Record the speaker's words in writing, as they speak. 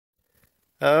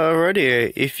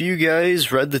Alrighty, if you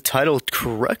guys read the title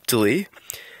correctly,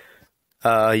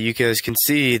 you guys can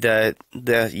see that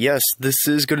yes, this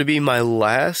is going to be my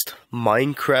last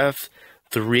Minecraft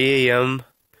 3 a.m.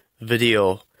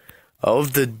 video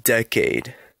of the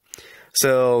decade.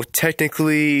 So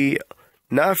technically,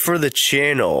 not for the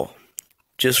channel,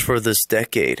 just for this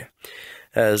decade.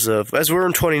 As we're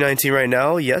in 2019 right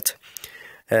now,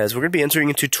 as we're going to be entering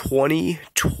into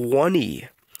 2020.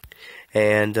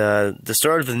 And the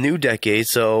start of the new decade,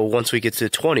 so once we get to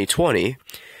 2020,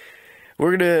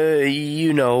 we're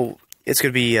gonna, it's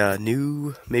gonna be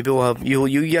new. Maybe we'll have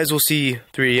you guys will see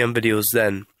 3 a.m. videos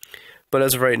then. But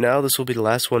as of right now, this will be the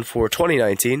last one for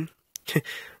 2019.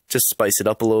 Just spice it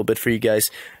up a little bit for you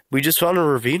guys. We just found a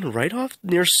ravine right off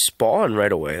near spawn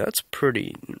right away. That's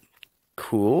pretty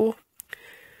cool.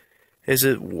 Is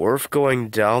it worth going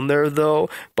down there though?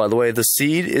 By the way, the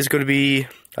seed is going to be.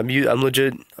 I'm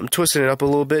twisting it up a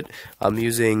little bit. I'm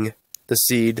using the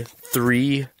seed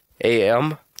 3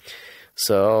 a.m.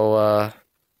 So, I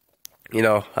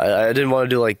didn't want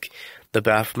to do like the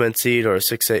Baphomet seed or a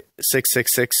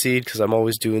 666 seed because I'm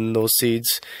always doing those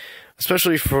seeds,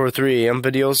 especially for 3 a.m.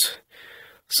 videos.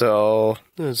 So,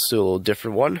 let's do a little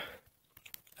different one.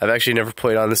 I've actually never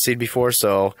played on the seed before,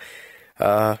 so,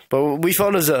 but we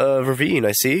found a ravine,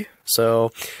 I see.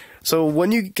 So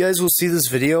when you guys will see this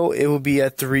video, it will be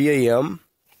at 3 a.m.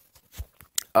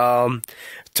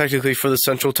 Technically for the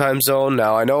Central Time Zone.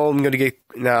 Now I know I don't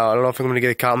know if I'm gonna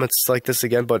get comments like this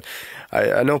again, but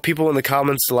I know people in the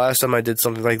comments the last time I did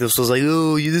something like this was like,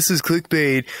 oh, this is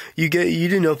clickbait. You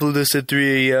didn't upload this at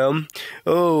 3 a.m.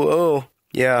 Oh,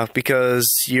 yeah,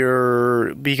 because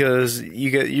you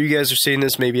guys are seeing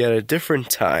this maybe at a different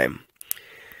time,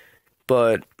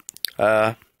 but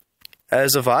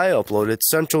as of I upload, it's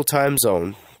Central Time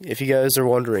Zone. If you guys are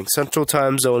wondering, Central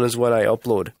Time Zone is when I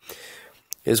upload,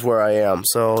 is where I am.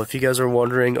 So if you guys are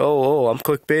wondering, oh, I'm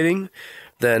clickbaiting,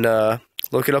 then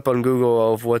look it up on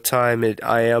Google of what time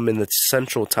I am in the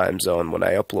Central Time Zone when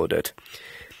I upload it.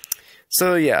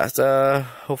 So yeah,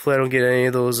 hopefully I don't get any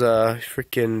of those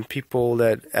freaking people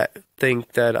that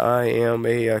think that I am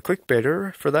a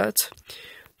clickbaiter for that.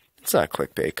 It's not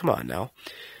clickbait. Come on now.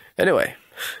 Anyway,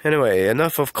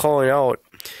 enough of calling out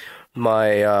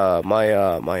my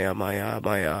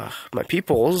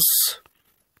peoples,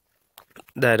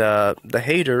 that the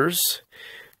haters,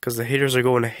 because the haters are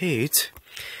going to hate.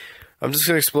 I'm just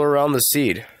gonna explore around the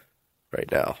seed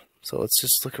right now. So let's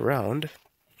just look around.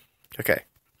 Okay,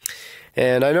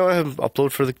 and I know I haven't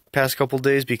uploaded for the past couple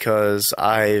days because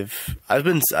I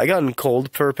gotten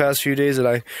cold for the past few days, and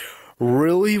I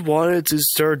really wanted to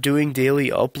start doing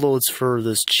daily uploads for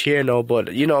this channel, but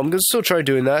I'm gonna still try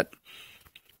doing that.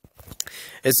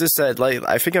 It's just that, like,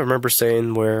 I think I remember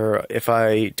saying where if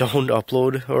I don't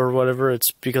upload or whatever,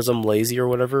 it's because I'm lazy or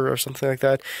whatever or something like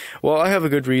that. Well, I have a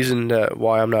good reason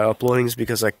why I'm not uploading is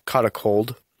because I caught a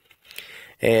cold,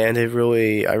 and I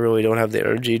really don't have the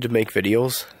energy to make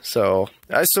videos. So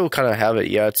I still kind of have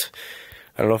it yet.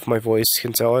 I don't know if my voice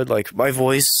can tell it. Like, my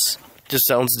voice just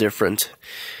sounds different.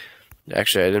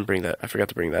 Actually, I forgot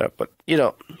to bring that up, but,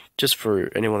 just for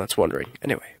anyone that's wondering.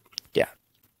 Anyway, yeah.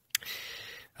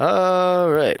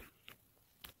 Alright.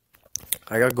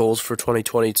 I got goals for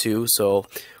 2022, so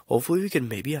hopefully we can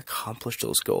maybe accomplish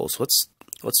those goals. Let's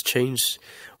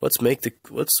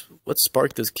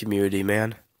spark this community,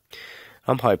 man.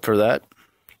 I'm hyped for that.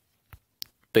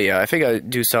 But yeah, I think I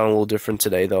do sound a little different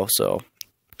today, though, so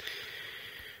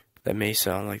that may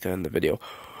sound like that in the video.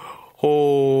 Oh,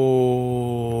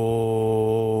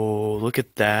 look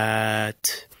at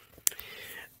that.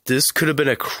 This could have been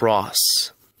a cross.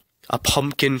 A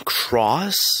pumpkin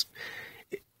cross?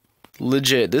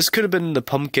 Legit, this could have been the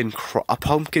pumpkin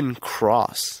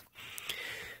cross.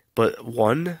 But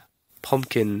one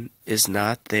pumpkin is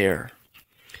not there.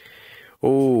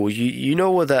 Oh, you know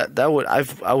what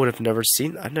I would have never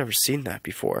seen. I've never seen that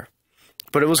before.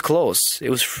 But it was close.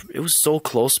 It was so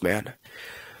close, man.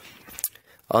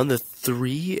 On the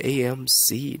 3 a.m.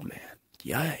 seed, man.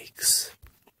 Yikes.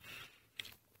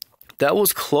 That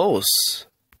was close.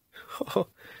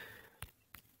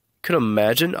 Could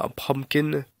imagine a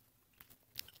pumpkin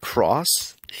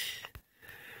cross?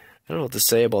 I don't know what to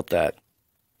say about that.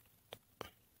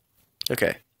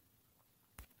 Okay.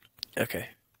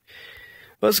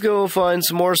 Let's go find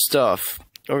some more stuff.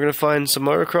 We're gonna find some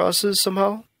other crosses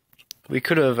somehow. We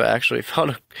could have actually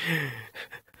found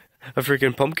a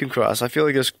freaking pumpkin cross. I feel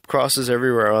like there's crosses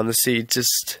everywhere on the seed.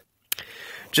 Just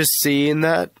seeing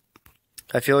that,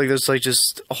 I feel like there's like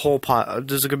just a whole pot.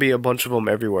 There's gonna be a bunch of them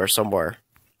everywhere somewhere.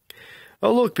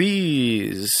 Oh look,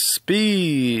 bees!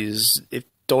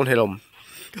 Don't hit them.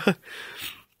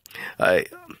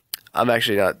 I'm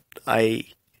actually not. I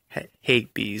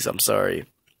hate bees. I'm sorry.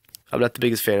 I'm not the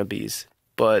biggest fan of bees.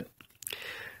 But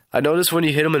I noticed when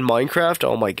you hit them in Minecraft,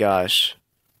 oh my gosh.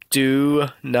 Do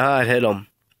not hit them.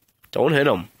 Don't hit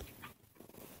them.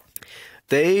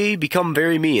 They become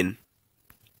very mean.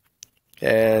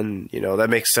 And, you know, that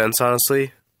makes sense,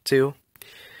 honestly, too.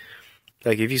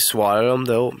 Like, if you swat at them,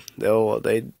 they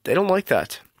don't like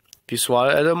that. If you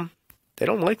swat at them, they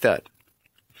don't like that.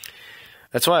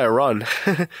 That's why I run.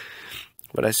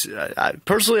 But I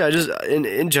personally, I just,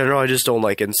 in general, I just don't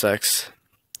like insects.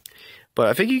 But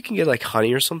I think you can get, like,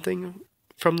 honey or something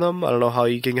from them. I don't know how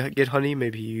you can get honey.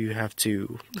 Maybe you have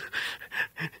to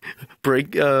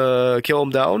kill them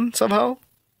down somehow.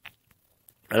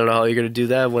 I don't know how you're going to do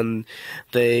that when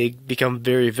they become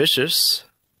very vicious.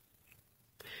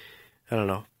 I don't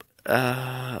know.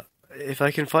 If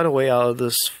I can find a way out of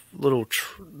this little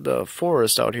the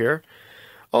forest out here.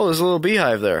 Oh, there's a little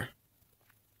beehive there.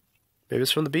 Maybe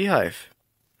it's from the beehive.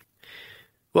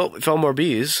 Well, we found more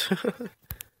bees.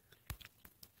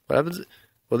 What happens?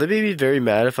 Will they be very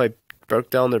mad if I broke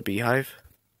down their beehive?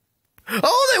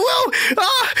 Oh, they will!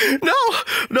 Ah! No!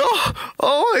 No!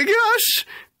 Oh my gosh!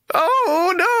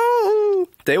 Oh no!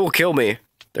 They will kill me.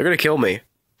 They're gonna kill me.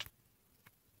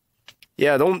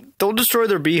 Yeah, don't destroy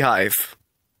their beehive.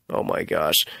 Oh my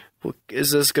gosh.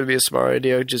 Is this gonna be a smart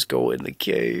idea? Just go in the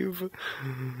cave.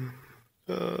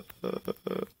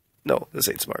 No, this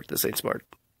ain't smart. This ain't smart.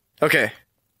 Okay.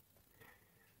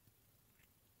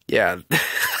 Yeah.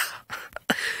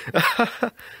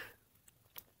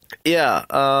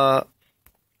 Yeah,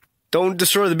 don't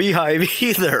destroy the beehive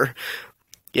either.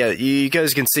 Yeah, you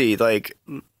guys can see, like,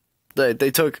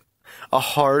 they took a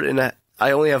heart and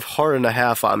I only have heart and a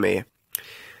half on me.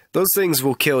 Those things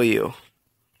will kill you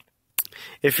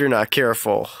if you're not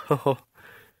careful.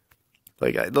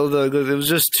 Like, it was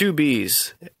just 2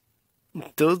 bees.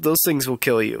 Those things will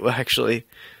kill you, actually.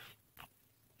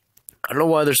 I don't know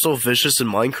why they're so vicious in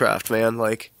Minecraft, man.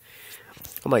 Like,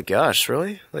 oh my gosh,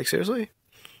 really? Like, seriously?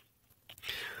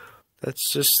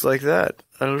 That's just like that.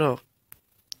 I don't know.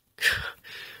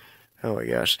 Oh my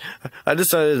gosh. I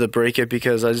decided to break it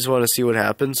because I just want to see what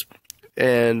happens.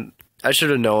 And I should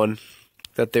have known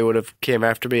that they would have came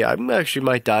after me. I actually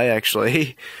might die,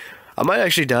 actually. I might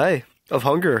actually die of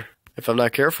hunger if I'm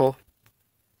not careful.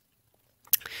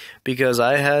 Because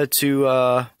I had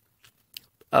to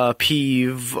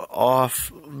peeve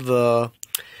off the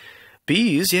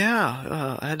bees.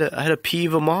 Yeah, I had to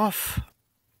peeve them off.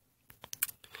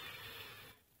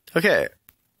 Okay.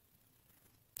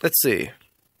 Let's see.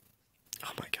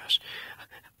 Oh my gosh.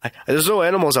 There's no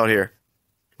animals out here.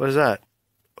 What is that?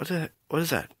 What is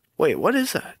that? Wait, what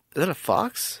is that? Is that a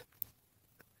fox?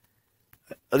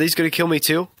 Are these gonna kill me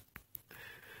too?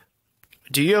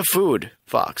 Do you have food,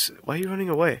 fox? Why are you running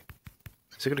away?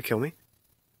 Is it gonna kill me?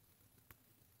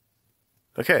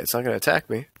 Okay, it's not gonna attack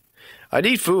me. I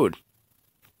need food.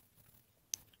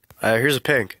 Here's a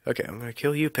pig. Okay, I'm gonna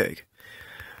kill you, pig.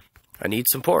 I need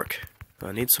some pork.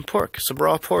 I need some pork. Some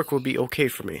raw pork would be okay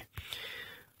for me.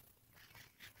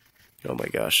 Oh my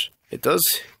gosh. It does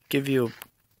give you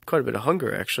quite a bit of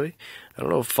hunger, actually. I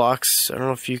don't know if fox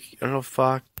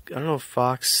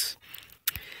fox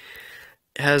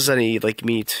has any, like,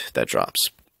 meat that drops.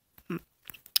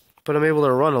 But I'm able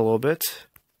to run a little bit.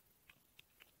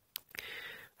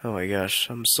 Oh my gosh,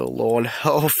 I'm so low on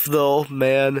health, though,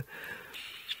 man.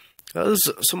 There's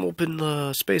some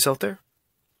open space out there.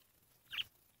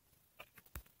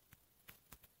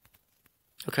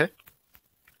 Okay.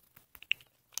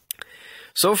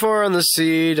 So far on the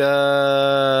seed, I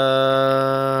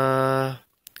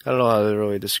don't know how to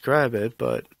really describe it,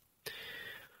 but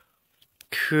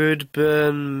could have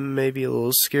been maybe a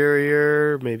little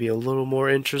scarier, maybe a little more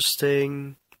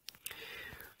interesting.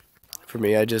 For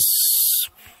me, I just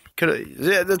could have,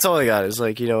 yeah, that's all I got, is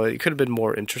like, you know, it could have been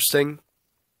more interesting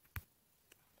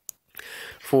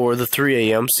for the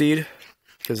 3 a.m. seed,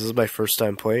 because this is my first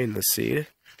time playing the seed.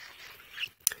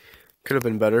 Could have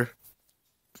been better.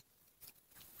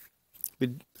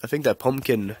 I think that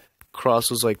pumpkin cross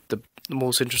was like the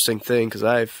most interesting thing, because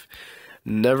I've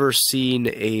never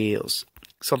seen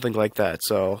something like that.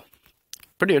 So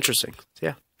pretty interesting.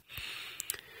 Yeah.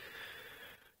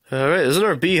 All right, this is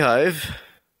our beehive.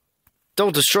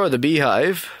 Don't destroy the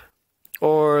beehive,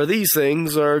 or these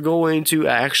things are going to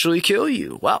actually kill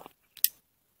you. Wow.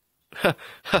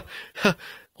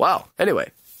 Wow. Anyway.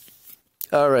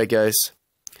 All right, guys.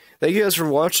 Thank you guys for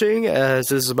watching, as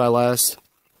this is my last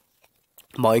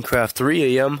Minecraft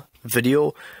 3 a.m.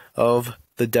 video of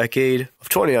the decade of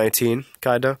 2019,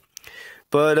 kinda.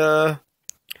 But,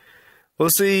 we'll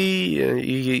see.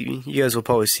 You guys will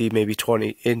probably see maybe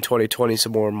 2020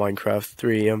 some more Minecraft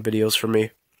 3 videos from me.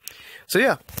 So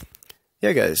yeah,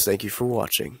 guys, thank you for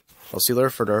watching. I'll see you later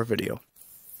for another video.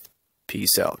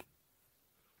 Peace out.